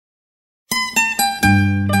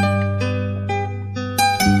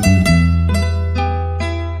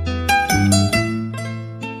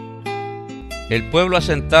El pueblo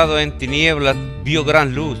asentado en tinieblas vio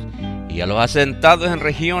gran luz, y a los asentados en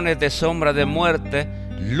regiones de sombra de muerte,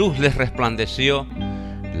 luz les resplandeció.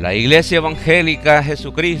 La Iglesia Evangélica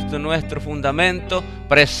Jesucristo, nuestro fundamento,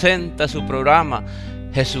 presenta su programa.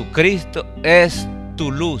 Jesucristo es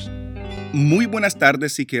tu luz. Muy buenas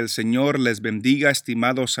tardes y que el Señor les bendiga,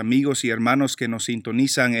 estimados amigos y hermanos que nos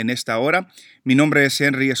sintonizan en esta hora. Mi nombre es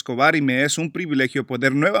Henry Escobar y me es un privilegio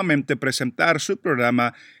poder nuevamente presentar su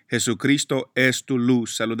programa Jesucristo es tu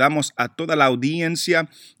luz. Saludamos a toda la audiencia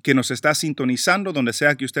que nos está sintonizando, donde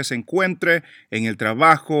sea que usted se encuentre, en el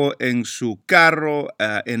trabajo, en su carro,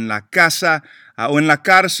 en la casa, o en la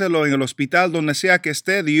cárcel o en el hospital, donde sea que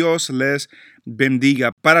esté. Dios les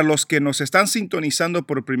bendiga. Para los que nos están sintonizando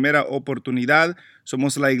por primera oportunidad,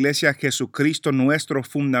 somos la Iglesia Jesucristo, nuestro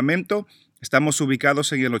fundamento. Estamos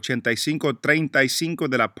ubicados en el 8535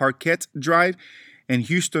 de la Parquet Drive en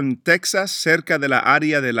Houston, Texas, cerca de la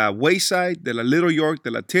área de la Wayside, de la Little York,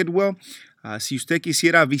 de la Tidwell. Si usted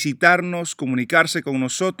quisiera visitarnos, comunicarse con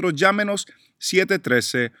nosotros, llámenos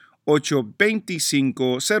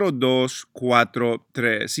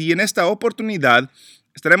 713-825-0243. Y en esta oportunidad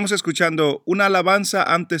estaremos escuchando una alabanza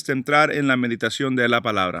antes de entrar en la meditación de la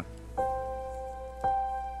palabra.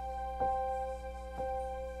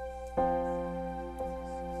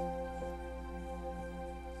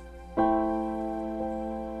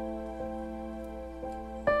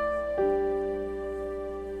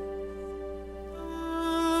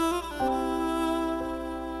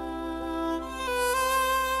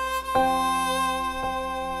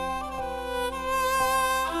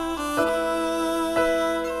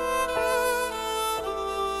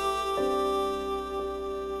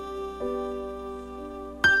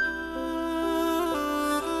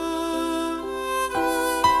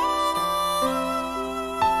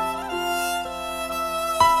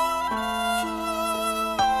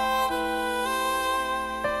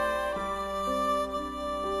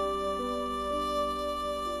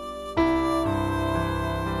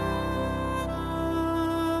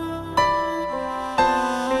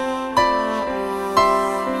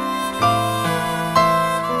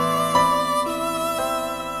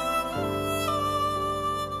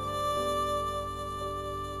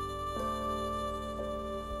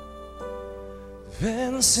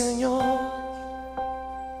 Ven, Señor,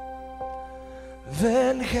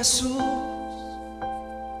 ven, Jesús,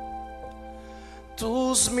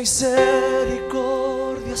 tus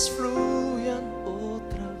misericordias fluyan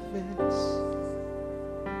otra vez.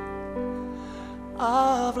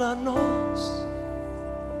 Háblanos,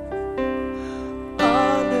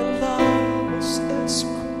 anhelamos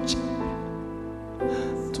escuchar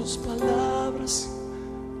tus palabras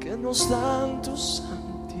que nos dan tu santidad.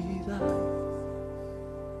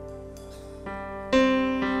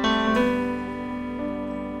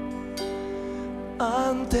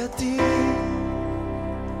 Ante ti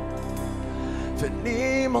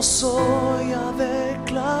venimos hoy a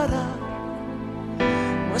declarar: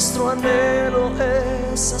 nuestro anhelo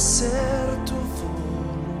es hacer tu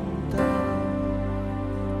voluntad.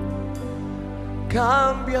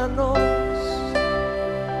 Cámbianos,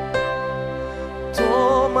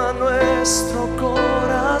 toma nuestro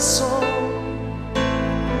corazón,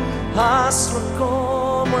 hazlo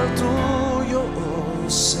como el tuyo, oh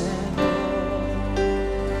Señor.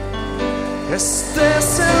 Este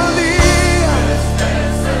es el día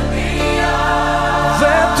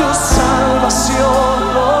de tu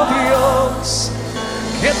salvación, oh Dios.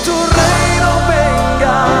 Que tu reino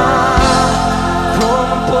venga con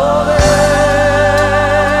poder.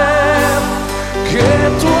 Que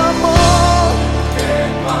tu amor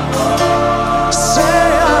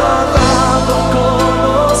sea dado a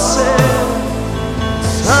conocer.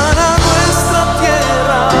 Sana nuestra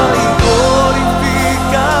tierra y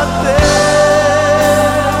glorifícate.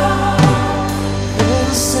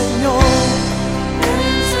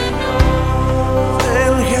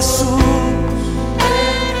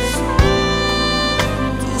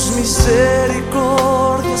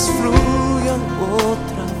 Misericordias fluyan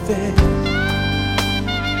otra vez.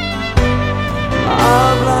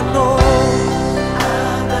 Háblanos,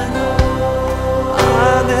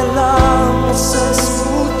 anhelamos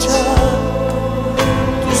escuchar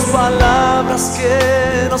tus palabras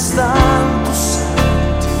que nos dan tu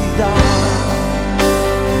santidad.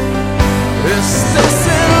 Este es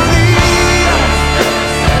el día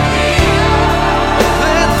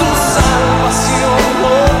de tu salvación,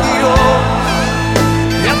 oh Dios.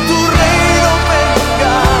 Que tu reino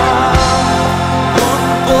venga con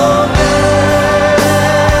poder.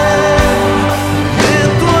 Que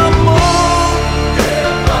tu amor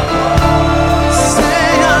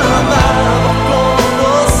sea dado a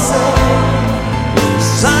conocer.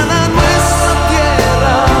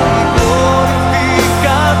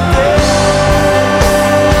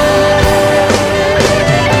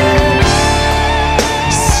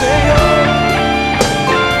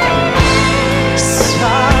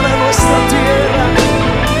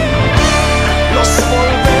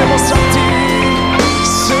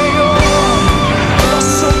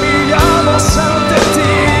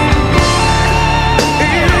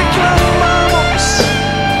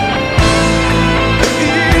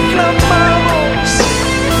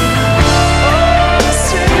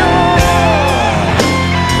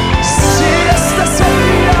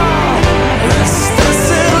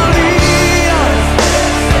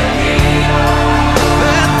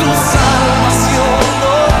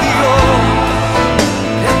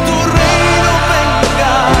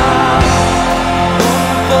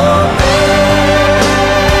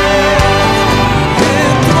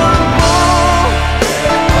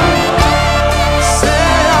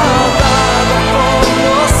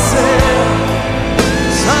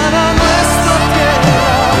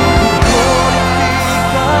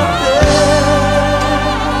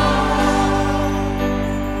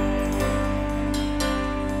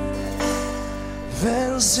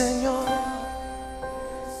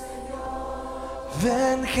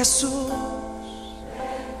 Ven Jesús,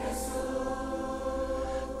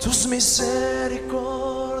 tus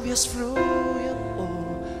misericordias fluyen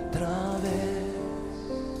otra vez.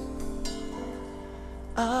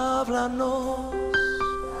 Háblanos,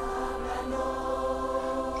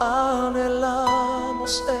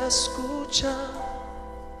 anhelamos escuchar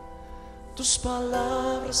tus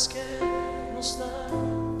palabras que nos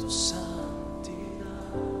dan tu santidad.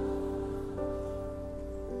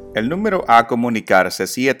 El número a comunicarse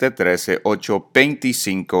es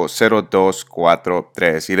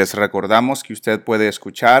 713-825-0243 y les recordamos que usted puede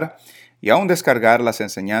escuchar y aún descargar las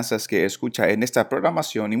enseñanzas que escucha en esta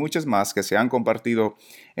programación y muchas más que se han compartido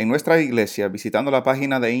en nuestra iglesia visitando la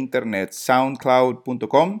página de internet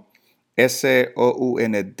soundcloud.com,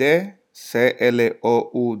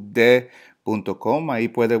 soundcloud.com. Ahí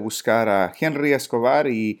puede buscar a Henry Escobar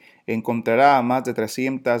y encontrará más de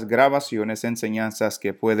 300 grabaciones, enseñanzas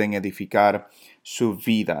que pueden edificar su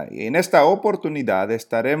vida. Y en esta oportunidad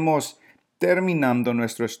estaremos terminando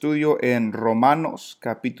nuestro estudio en Romanos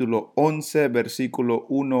capítulo 11, versículo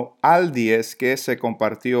 1 al 10, que se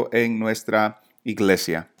compartió en nuestra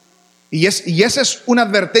iglesia. Y esa es una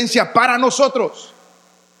advertencia para nosotros,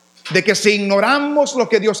 de que si ignoramos lo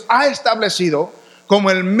que Dios ha establecido como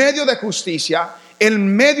el medio de justicia, el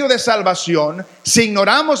medio de salvación, si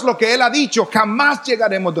ignoramos lo que Él ha dicho, jamás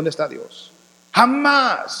llegaremos donde está Dios.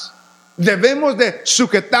 Jamás. Debemos de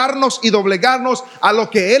sujetarnos y doblegarnos a lo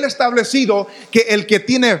que Él ha establecido, que el que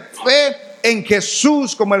tiene fe en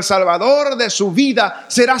Jesús como el Salvador de su vida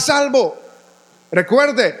será salvo.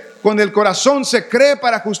 Recuerde, con el corazón se cree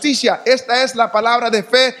para justicia. Esta es la palabra de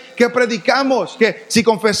fe que predicamos, que si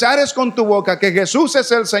confesares con tu boca que Jesús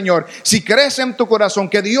es el Señor, si crees en tu corazón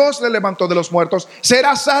que Dios le levantó de los muertos,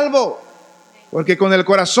 serás salvo. Porque con el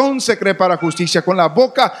corazón se cree para justicia, con la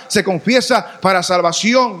boca se confiesa para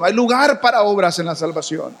salvación. No hay lugar para obras en la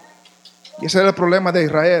salvación. Y ese era el problema de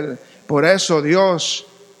Israel. Por eso Dios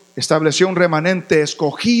estableció un remanente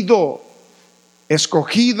escogido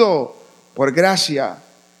por gracia.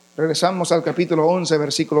 Regresamos al capítulo 11,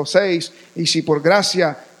 versículo 6. Y si por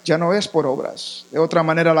gracia, ya no es por obras. De otra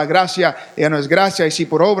manera la gracia ya no es gracia. Y si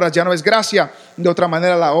por obras ya no es gracia, de otra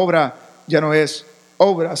manera la obra ya no es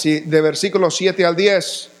obras. Y de versículos 7 al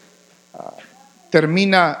 10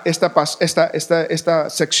 termina esta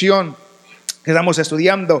sección que estamos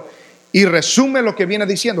estudiando y resume lo que viene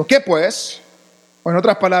diciendo. ¿Qué pues? O en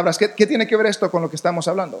otras palabras, ¿qué tiene que ver esto con lo que estamos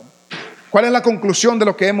hablando? ¿Cuál es la conclusión de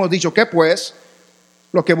lo que hemos dicho? ¿Qué pues?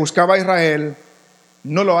 Lo que buscaba Israel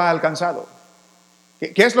no lo ha alcanzado.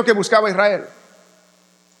 ¿Qué es lo que buscaba Israel?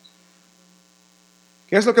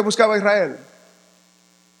 ¿Qué es lo que buscaba Israel?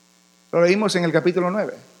 Lo leímos en el capítulo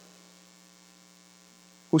 9.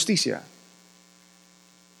 Justicia.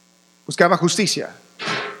 Buscaba justicia,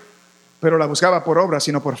 pero la buscaba por obras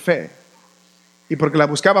y no por fe. Y porque la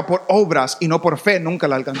buscaba por obras y no por fe, nunca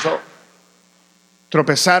la alcanzó.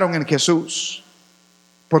 Tropezaron en Jesús,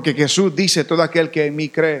 porque Jesús dice: todo aquel que en mí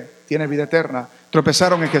cree tiene vida eterna.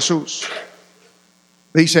 Tropezaron en Jesús.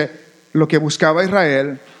 Dice: lo que buscaba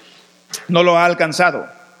Israel no lo ha alcanzado,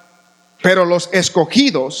 pero los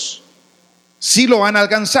escogidos sí lo han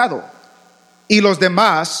alcanzado, y los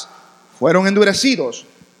demás fueron endurecidos.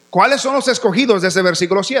 ¿Cuáles son los escogidos de ese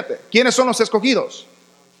versículo 7? ¿Quiénes son los escogidos?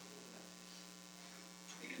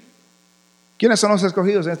 ¿Quiénes son los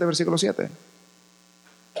escogidos en este versículo 7?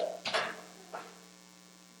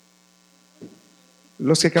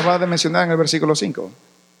 Los que acababa de mencionar en el versículo 5.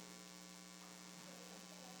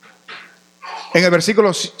 En el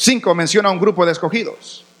versículo 5 menciona un grupo de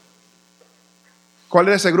escogidos. ¿Cuál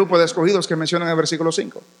es ese grupo de escogidos que menciona en el versículo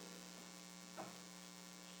 5?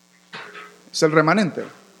 Es el remanente,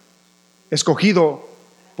 escogido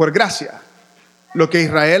por gracia. Lo que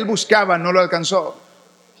Israel buscaba no lo alcanzó.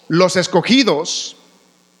 Los escogidos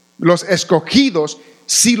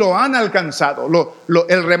sí lo han alcanzado.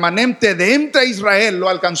 El remanente de entre Israel lo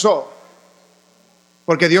alcanzó,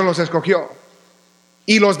 porque Dios los escogió.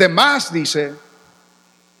 Y los demás, dice,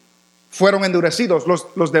 fueron endurecidos.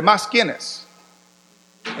 ¿Los demás quiénes?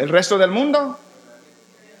 ¿El resto del mundo?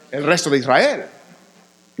 El resto de Israel.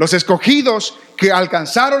 Los escogidos que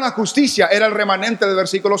alcanzaron la justicia era el remanente del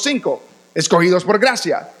versículo 5, escogidos por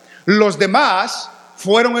gracia. Los demás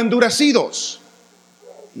fueron endurecidos.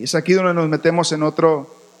 Y es aquí donde nos metemos en otro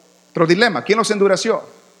dilema. ¿Quién los endureció?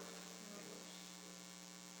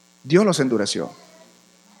 Dios los endureció.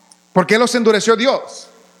 ¿Por qué los endureció Dios?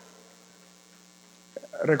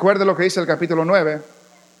 Recuerde lo que dice el capítulo 9,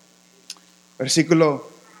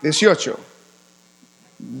 versículo 18.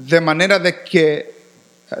 De manera de que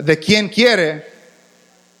de quien quiere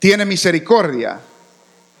tiene misericordia,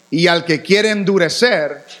 Y al que quiere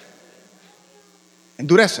endurecer,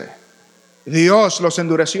 endurece. Dios los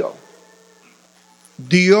endureció.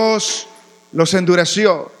 Dios los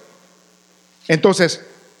endureció. Entonces,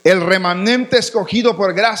 el remanente escogido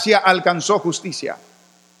por gracia alcanzó justicia.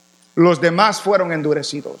 Los demás fueron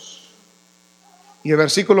endurecidos. Y el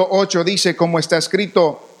versículo 8 dice, como está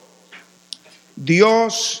escrito,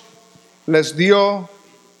 Dios les dio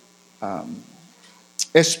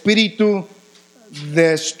espíritu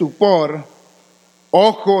de estupor,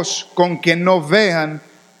 ojos con que no vean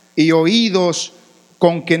y oídos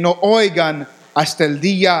con que no oigan hasta el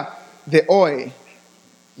día de hoy.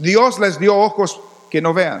 Dios les dio ojos que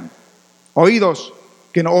no vean, oídos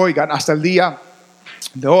que no oigan hasta el día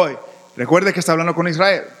de hoy. Recuerde que está hablando con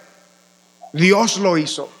Israel. Dios lo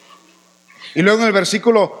hizo. Y luego en el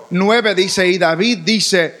versículo 9 dice, y David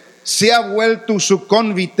dice, se ha vuelto su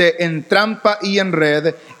convite en trampa y en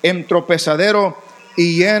red, en tropezadero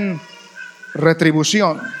y en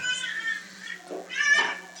retribución.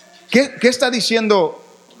 ¿Qué está diciendo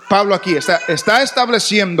Pablo aquí? Está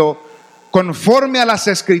estableciendo conforme a las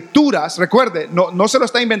escrituras, recuerde, no se lo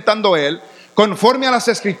está inventando él, conforme a las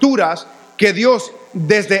escrituras que Dios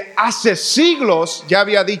desde hace siglos ya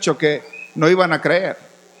había dicho que no iban a creer.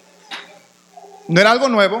 No era algo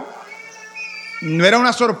nuevo, no era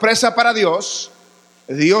una sorpresa para Dios.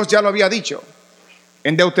 Dios ya lo había dicho.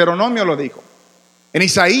 En Deuteronomio lo dijo. En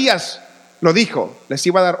Isaías lo dijo. Les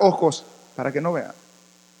iba a dar ojos para que no vean,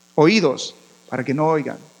 oídos para que no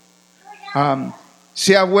oigan.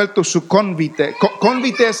 Se ha vuelto su convite.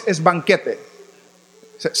 Convite es banquete.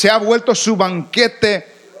 Se ha vuelto su banquete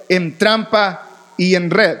en trampa y en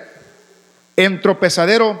red, en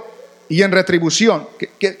tropezadero y en retribución.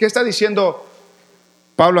 ¿Qué está diciendo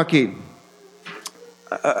Pablo aquí?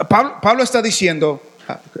 Pablo está diciendo,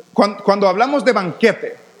 cuando hablamos de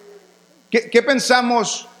banquete, ¿qué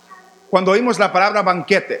pensamos cuando oímos la palabra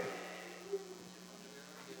banquete?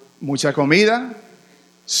 Mucha comida,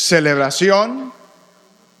 celebración,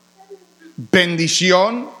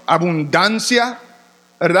 bendición, abundancia,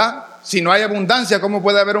 ¿verdad? Si no hay abundancia, ¿cómo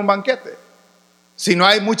puede haber un banquete? Si no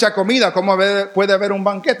hay mucha comida, ¿cómo puede haber un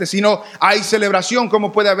banquete? Si no hay celebración,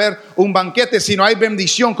 ¿cómo puede haber un banquete? Si no hay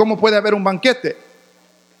bendición, ¿cómo puede haber un banquete?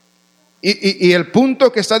 Y el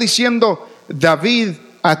punto que está diciendo David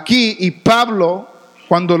aquí y Pablo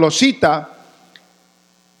cuando lo cita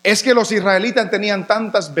es que los israelitas tenían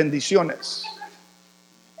tantas bendiciones.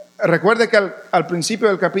 Recuerde que al principio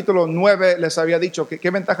del capítulo 9 les había dicho que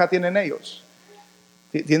qué ventaja tienen ellos.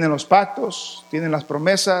 Tienen los pactos, tienen las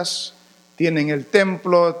promesas, tienen el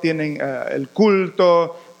templo, tienen el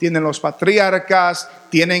culto, tienen los patriarcas,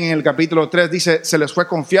 tienen en el capítulo 3, dice, se les fue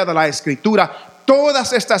confiada la escritura.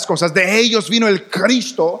 Todas estas cosas, de ellos vino el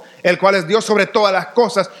Cristo, el cual es Dios sobre todas las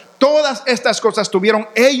cosas. Todas estas cosas tuvieron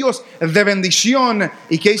ellos de bendición.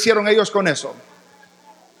 ¿Y qué hicieron ellos con eso?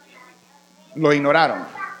 Lo ignoraron.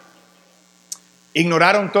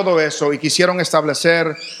 Ignoraron todo eso y quisieron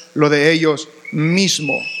establecer lo de ellos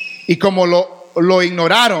mismos. Y como lo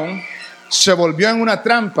ignoraron, se volvió en una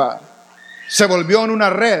trampa, se volvió en una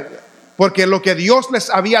red, porque lo que Dios les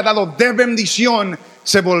había dado de bendición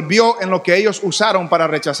se volvió en lo que ellos usaron para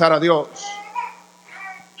rechazar a Dios.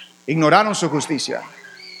 Ignoraron su justicia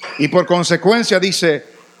y por consecuencia dice,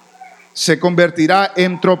 se convertirá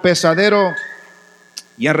en tropezadero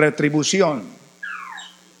y en retribución.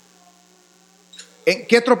 ¿En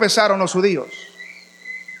qué tropezaron los judíos?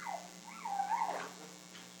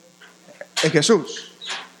 En Jesús.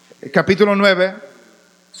 El capítulo 9,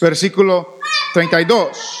 versículo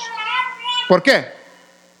 32. ¿Por qué?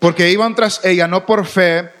 Porque iban tras ella no por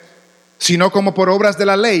fe, sino como por obras de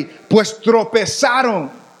la ley, pues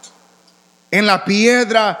tropezaron en la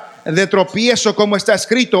piedra de tropiezo, como está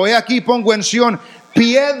escrito, he aquí pongo en Sión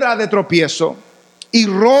piedra de tropiezo y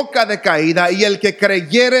roca de caída, y el que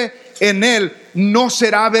creyere en él no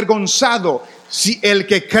será avergonzado. Si el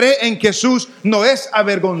que cree en Jesús no es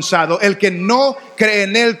avergonzado, el que no cree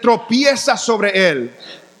en él tropieza sobre él,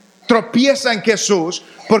 tropieza en Jesús,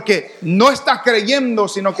 porque no está creyendo,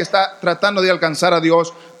 sino que está tratando de alcanzar a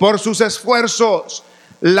Dios por sus esfuerzos.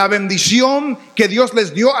 La bendición que Dios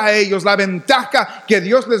les dio a ellos, la ventaja que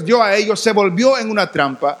Dios les dio a ellos, se volvió en una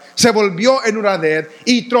trampa, se volvió en una red,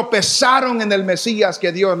 y tropezaron en el Mesías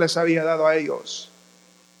que Dios les había dado a ellos.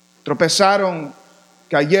 Tropezaron,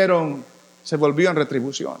 cayeron, se volvió en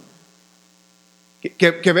retribución.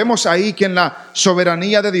 Que vemos ahí que en la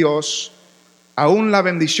soberanía de Dios, aún la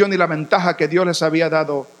bendición y la ventaja que Dios les había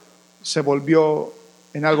dado se volvió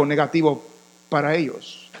en algo negativo para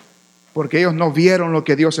ellos, porque ellos no vieron lo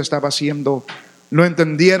que Dios estaba haciendo, no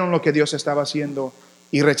entendieron lo que Dios estaba haciendo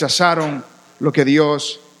y rechazaron lo que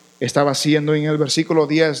Dios estaba haciendo. En el versículo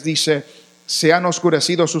 10 dice: se han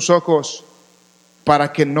oscurecido sus ojos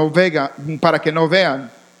para que no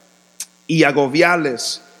vean, y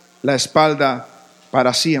agobiarles la espalda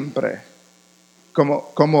para siempre.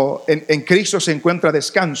 Como en Cristo se encuentra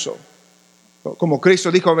descanso. Como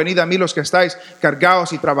Cristo dijo: venid a mí los que estáis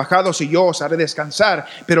cargados y trabajados, y yo os haré descansar.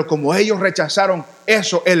 Pero como ellos rechazaron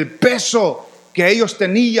eso, el peso que ellos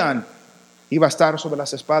tenían iba a estar sobre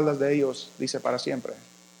las espaldas de ellos, dice, para siempre.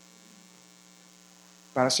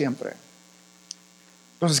 Para siempre.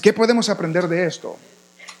 Entonces, ¿qué podemos aprender de esto?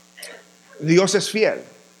 Dios es fiel,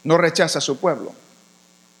 no rechaza a su pueblo.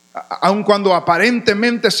 Aun cuando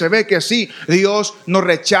aparentemente se ve que sí, Dios no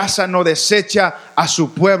rechaza, no desecha a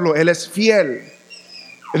su pueblo. Él es fiel.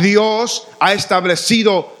 Dios ha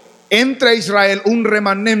establecido entre Israel un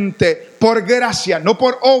remanente por gracia, no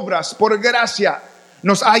por obras, por gracia.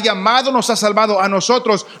 Nos ha llamado, nos ha salvado a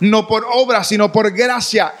nosotros, no por obras, sino por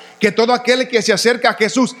gracia. Que todo aquel que se acerca a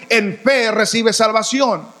Jesús en fe recibe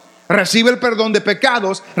salvación, recibe el perdón de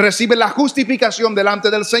pecados, recibe la justificación delante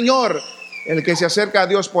del Señor. El que se acerca a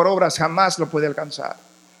Dios por obras jamás lo puede alcanzar.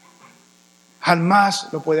 Jamás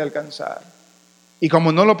lo puede alcanzar. Y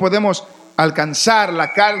como no lo podemos alcanzar,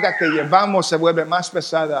 la carga que llevamos se vuelve más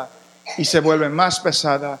pesada, y se vuelve más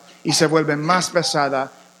pesada, y se vuelve más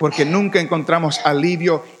pesada, porque nunca encontramos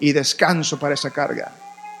alivio y descanso para esa carga.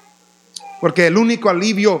 Porque el único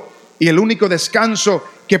alivio y el único descanso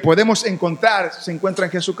que podemos encontrar se encuentra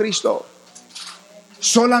en Jesucristo.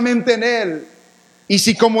 Solamente en Él. Y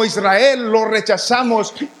si como Israel lo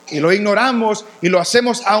rechazamos y lo ignoramos y lo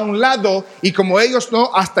hacemos a un lado, y como ellos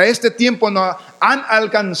no, hasta este tiempo no han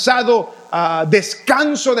alcanzado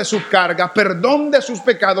descanso de su carga, perdón de sus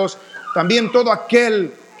pecados, también todo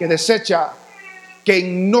aquel que desecha, que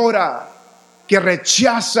ignora, que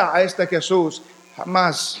rechaza a este Jesús,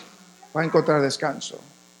 jamás va a encontrar descanso,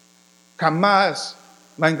 jamás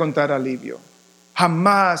va a encontrar alivio,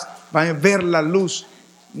 jamás va a ver la luz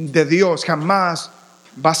de Dios, jamás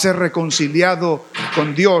va a ser reconciliado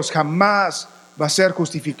con Dios, jamás va a ser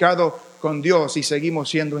justificado con Dios, y seguimos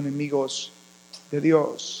siendo enemigos de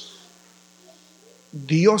Dios.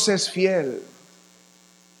 Dios es fiel.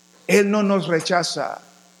 Él no nos rechaza.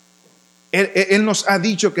 Él nos ha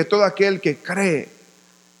dicho que todo aquel que cree,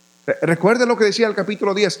 recuerde lo que decía el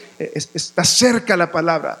capítulo 10, está cerca la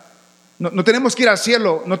palabra. No tenemos que ir al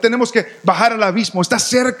cielo, no tenemos que bajar al abismo, está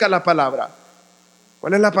cerca la palabra.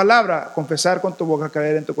 ¿Cuál es la palabra? Confesar con tu boca,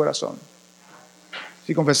 creer en tu corazón.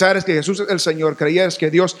 Si confesares que Jesús es el Señor, creyeres que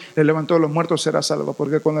Dios le levantó de los muertos, serás salvo.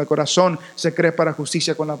 Porque con el corazón se cree para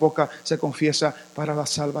justicia, con la boca se confiesa para la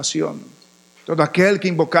salvación. Todo aquel que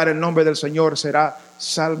invocar el nombre del Señor será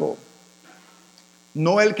salvo.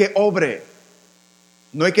 No el que obre,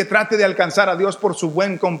 no el que trate de alcanzar a Dios por su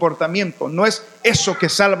buen comportamiento. No es eso que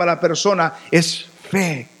salva a la persona, es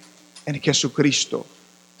fe en Jesucristo.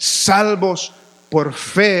 Salvos por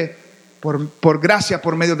fe, por gracia,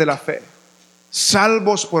 por medio de la fe.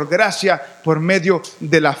 Salvos por gracia, por medio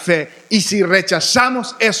de la fe. Y si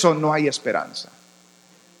rechazamos eso, no hay esperanza.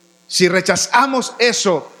 Si rechazamos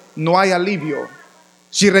eso, no hay alivio.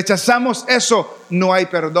 Si rechazamos eso, no hay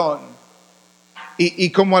perdón.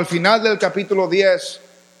 Y como al final del capítulo 10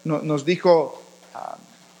 nos dijo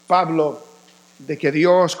Pablo, de que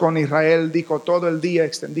Dios con Israel dijo: todo el día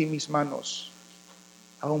extendí mis manos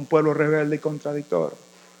a un pueblo rebelde y contradictor.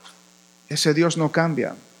 Ese Dios no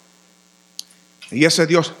cambia. Y ese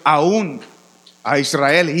Dios aún a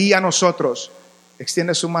Israel y a nosotros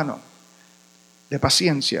extiende su mano de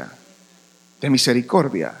paciencia, de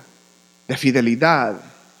misericordia, de fidelidad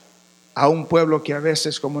a un pueblo que a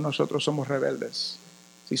veces, como nosotros, somos rebeldes.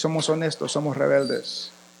 Si somos honestos, somos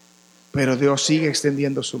rebeldes. Pero Dios sigue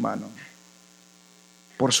extendiendo su mano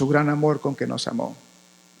por su gran amor con que nos amó.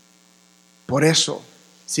 Por eso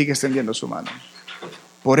sigue extendiendo su mano.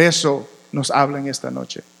 Por eso nos habla en esta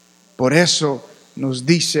noche. Por eso nos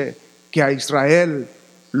dice que a Israel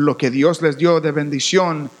lo que Dios les dio de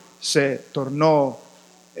bendición se tornó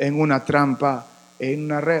en una trampa, en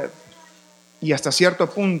una red. Y hasta cierto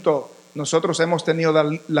punto nosotros hemos tenido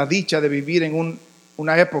la dicha de vivir en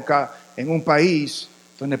una época, en un país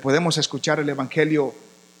donde podemos escuchar el evangelio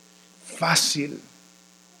fácil.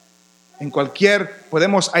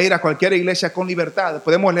 Podemos ir a cualquier iglesia con libertad,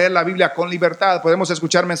 podemos leer la Biblia con libertad, podemos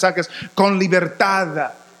escuchar mensajes con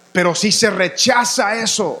libertad. Pero si se rechaza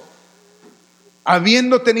eso,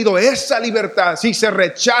 habiendo tenido esa libertad, si se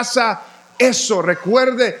rechaza eso,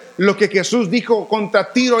 recuerde lo que Jesús dijo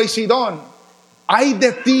contra Tiro y Sidón. Ay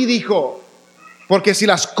de ti, dijo, porque si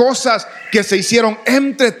las cosas que se hicieron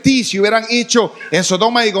entre ti se hubieran hecho en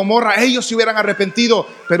Sodoma y Gomorra, ellos se hubieran arrepentido,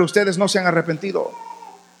 pero ustedes no se han arrepentido.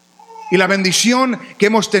 Y la bendición que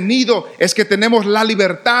hemos tenido es que tenemos la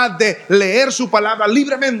libertad de leer su palabra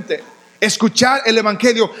libremente, escuchar el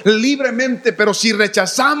evangelio libremente. Pero si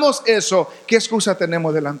rechazamos eso, ¿qué excusa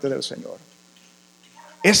tenemos delante del Señor?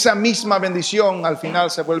 Esa misma bendición al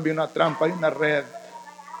final se vuelve una trampa y una red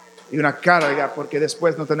y una carga, porque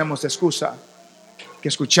después no tenemos excusa, que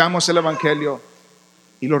escuchamos el evangelio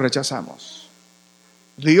y lo rechazamos.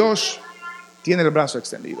 Dios tiene el brazo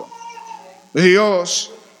extendido.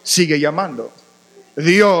 Dios sigue llamando.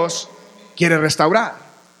 Dios quiere restaurar,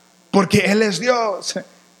 porque Él es Dios,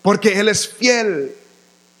 porque Él es fiel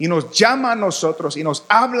y nos llama a nosotros y nos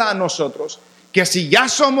habla a nosotros, que si ya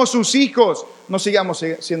somos sus hijos, no sigamos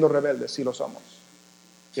siendo rebeldes. Si lo somos,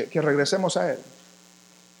 que regresemos a Él,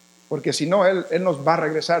 porque si no, Él nos va a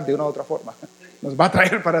regresar de una u otra forma, nos va a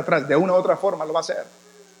traer para atrás, de una u otra forma lo va a hacer.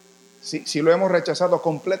 Si lo hemos rechazado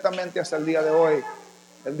completamente hasta el día de hoy,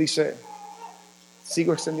 Él dice: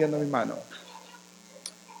 sigo extendiendo mi mano,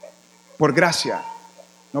 por gracia,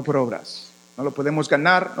 no por obras. No lo podemos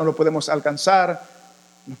ganar, no lo podemos alcanzar.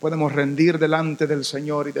 Nos podemos rendir delante del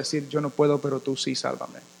Señor y decir: yo no puedo, pero tú sí,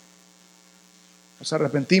 sálvame. Nos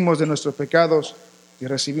arrepentimos de nuestros pecados y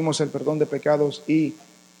recibimos el perdón de pecados y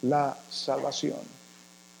la salvación.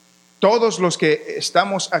 Todos los que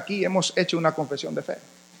estamos aquí hemos hecho una confesión de fe.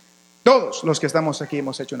 Todos los que estamos aquí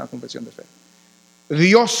hemos hecho una confesión de fe.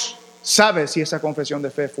 Dios sabe si esa confesión de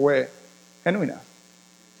fe fue genuina.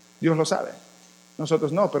 Dios lo sabe.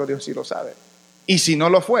 Nosotros no, pero Dios sí lo sabe. Y si no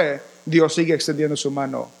lo fue, Dios sigue extendiendo su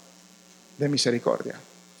mano de misericordia.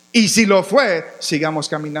 Y si lo fue, sigamos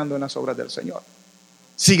caminando en las obras del Señor.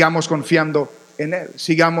 Sigamos confiando en Él.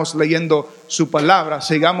 Sigamos leyendo su palabra.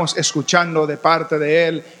 Sigamos escuchando de parte de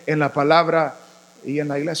Él en la palabra y en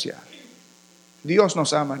la iglesia. Dios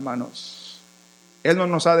nos ama, hermanos. Él no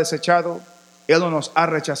nos ha desechado. Él no nos ha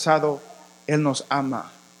rechazado. Él nos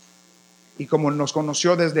ama. Y como nos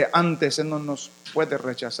conoció desde antes, Él no nos puede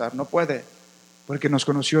rechazar. No puede, porque nos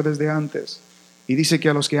conoció desde antes. Y dice que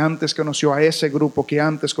a los que antes conoció, a ese grupo que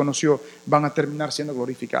antes conoció, van a terminar siendo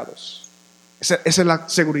glorificados. Esa es la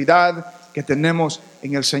seguridad que tenemos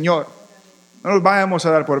en el Señor. No nos vayamos a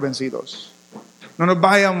dar por vencidos. No nos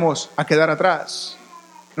vayamos a quedar atrás.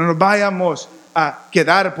 No nos vayamos a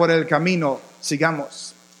quedar por el camino.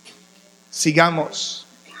 Sigamos.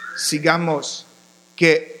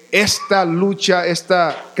 Que esta lucha,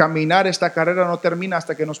 caminar, esta carrera no termina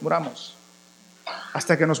hasta que nos muramos.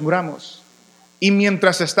 Hasta que nos muramos. Y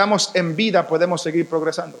mientras estamos en vida podemos seguir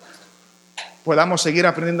progresando. Podamos seguir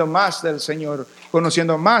aprendiendo más del Señor,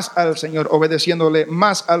 conociendo más al Señor, obedeciéndole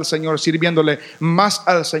más al Señor, sirviéndole más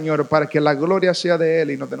al Señor, para que la gloria sea de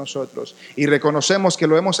Él y no de nosotros. Y reconocemos que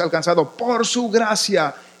lo hemos alcanzado por su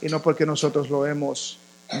gracia y no porque nosotros lo hemos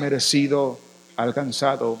merecido,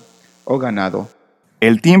 alcanzado o ganado.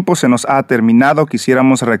 El tiempo se nos ha terminado.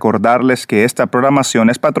 Quisiéramos recordarles que esta programación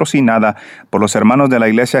es patrocinada por los hermanos de la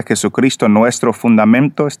Iglesia Jesucristo Nuestro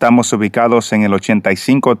Fundamento. Estamos ubicados en el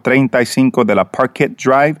 8535 de la Parquet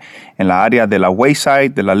Drive, en la área de la Wayside,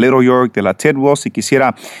 de la Little York, de la Tidwell. Si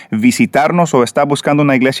quisiera visitarnos o está buscando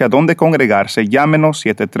una iglesia donde congregarse, llámenos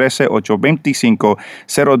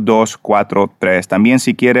 713-825-0243. También,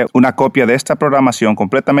 si quiere una copia de esta programación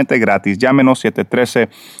completamente gratis, llámenos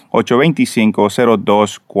 713-825-0243.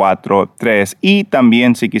 Y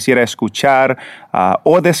también, si quisiera escuchar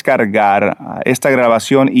o descargar esta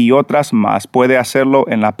grabación y otras más, puede hacerlo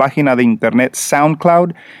en la página de internet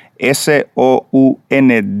SoundCloud,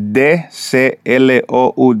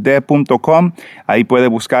 soundcloud.com. Ahí puede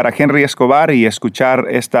buscar a Henry Escobar y escuchar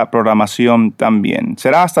esta programación también.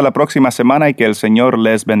 Será hasta la próxima semana y que el Señor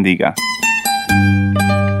les bendiga.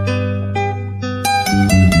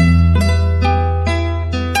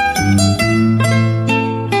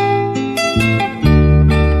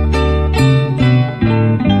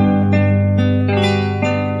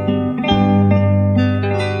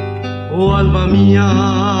 Alma mía,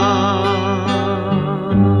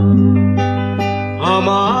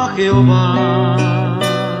 ama a Jehová,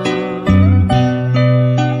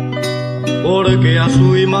 porque a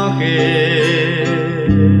su imagen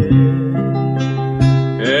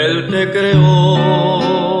Él te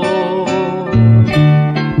creó,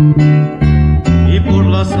 y por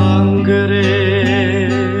la sangre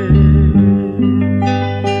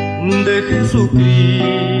de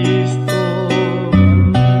Jesucristo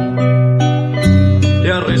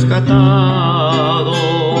rescatado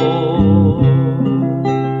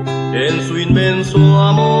en su inmenso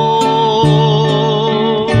amor.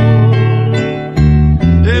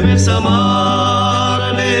 Debes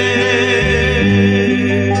amarle,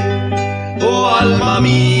 oh alma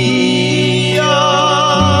mía,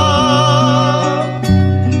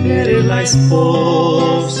 eres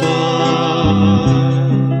esposa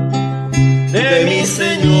de mi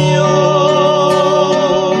Señor.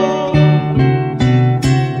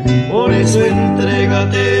 Por eso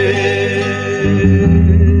entrégate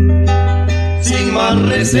sin más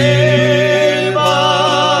reservas,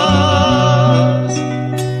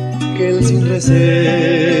 que Él sin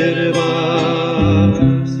reservas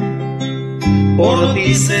por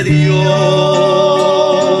ti se dio.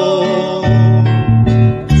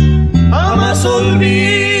 Jamás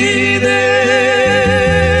olvides,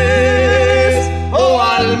 oh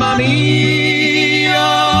alma mía,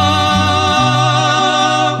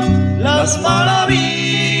 las maravillas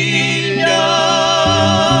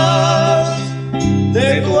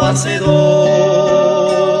de tu Hacedor,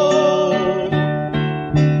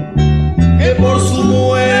 que por su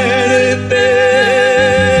muerte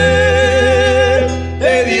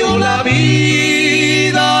te dio la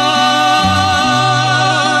vida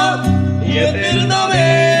y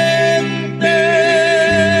eternamente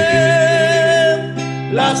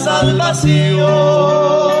la salvación.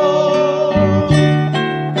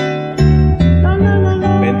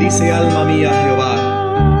 Bendice alma mía Jehová,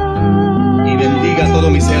 y bendiga todo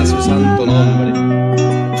mi ser su santo nombre.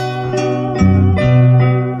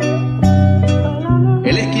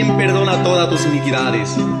 Él es quien perdona todas tus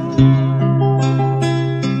iniquidades,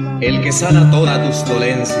 el que sana todas tus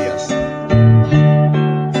dolencias,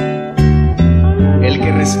 el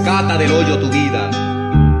que rescata del hoyo tu vida,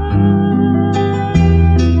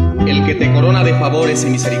 el que te corona de favores y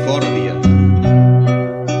misericordia,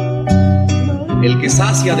 el que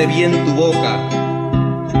sacia de bien tu boca,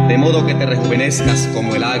 de modo que te rejuvenezcas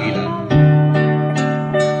como el águila.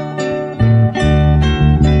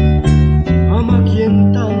 Ama a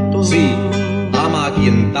quien tanto, sí, ama a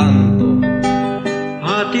quien tanto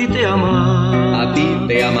a ti te ama, a ti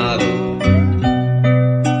te ha amado.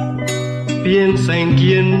 Piensa en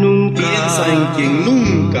quien nunca, piensa en quien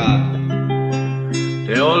nunca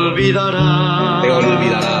te olvidará, te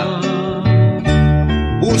olvidará.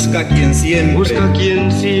 Busca quien siempre, busca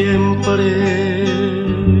quien siempre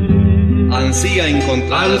ansía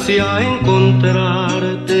encontrarte.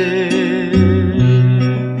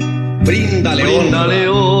 Bríndale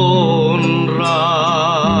honra,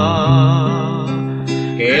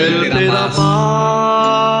 que Él te da paz.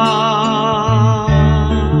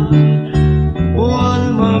 Oh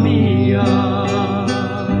alma mía,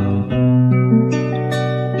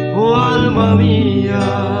 oh alma mía,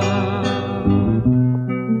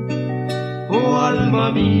 oh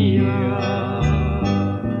alma mía.